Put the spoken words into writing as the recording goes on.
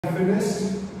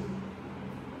finished.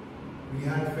 We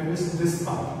had finished this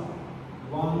part.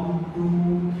 1,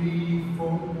 2, 3,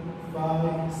 4,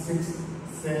 5, 6,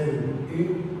 7,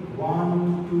 8.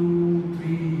 1, 2,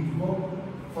 3, 4,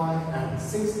 5 and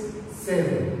 6,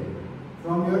 7.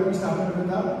 From here we started with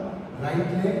the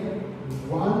right leg.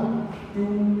 1,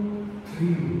 2,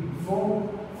 3, 4,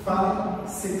 5,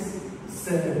 6,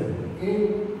 7,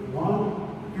 8.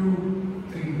 1, 2,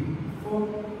 3, 4,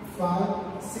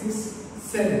 5, 6,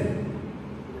 7.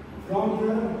 From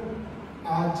here,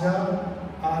 आजा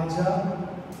आजा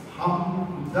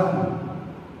हमदम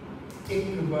एक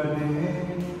बने,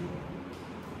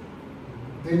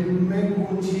 दिल में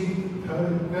ऊंची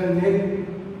धड़कने,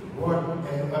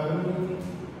 whatever.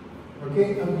 ओके,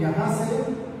 अब यहां से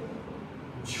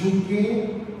झुके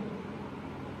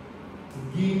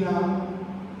गीला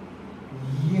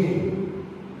ये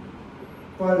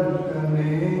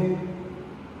पलटने.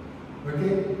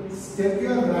 Okay, step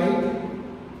your right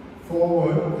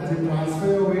forward as you transfer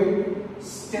your weight.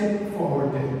 Step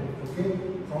forward then. Okay,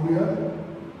 from here,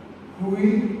 hui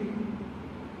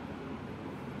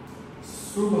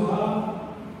subha.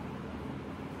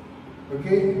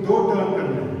 Okay, दो turn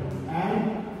करने and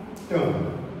turn.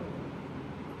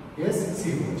 Yes,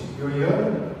 see what you're here.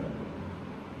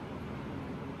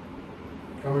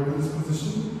 Come into this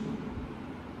position.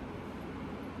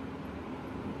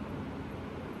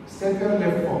 Step your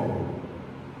left forward.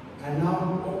 And now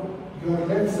your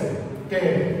left side.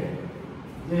 There.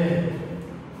 There.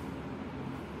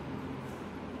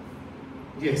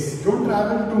 Yes. Don't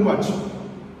travel too much.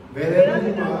 Wherever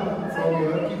you are from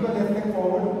here, keep your left leg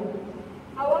forward.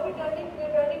 How are we turning? We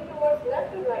are turning towards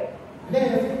left or right?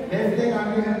 Left. Left leg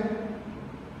आगे है.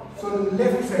 So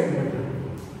left side में turn.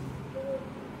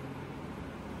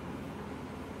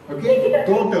 Okay.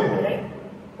 दो turn.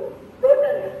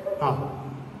 हाँ.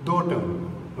 दो turn.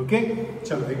 Okay,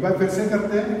 चलो एक बार फिर से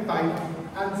करते हैं. 5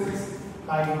 and 6,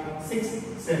 5, 6,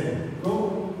 7. गो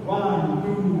 1,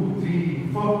 2, 3,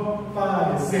 4,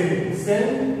 5, 6,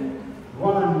 7.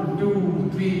 1, 2,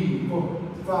 3, 4,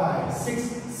 5, 6,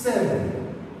 7.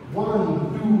 1,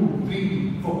 2, 3,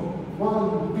 4.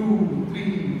 1, 2, 3,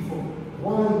 4.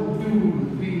 1, 2,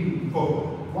 3, 4.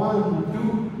 1, 2,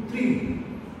 3.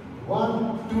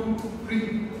 1, 2, 3,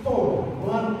 4.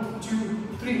 1, 2,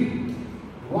 3.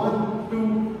 1,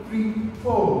 2, 3,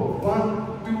 4. 1,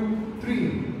 2,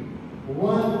 3.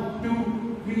 1,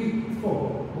 2, 3, 4.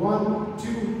 1,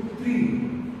 2,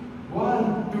 3.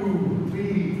 1, 2,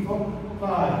 3, 4,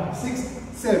 5, 6,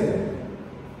 7.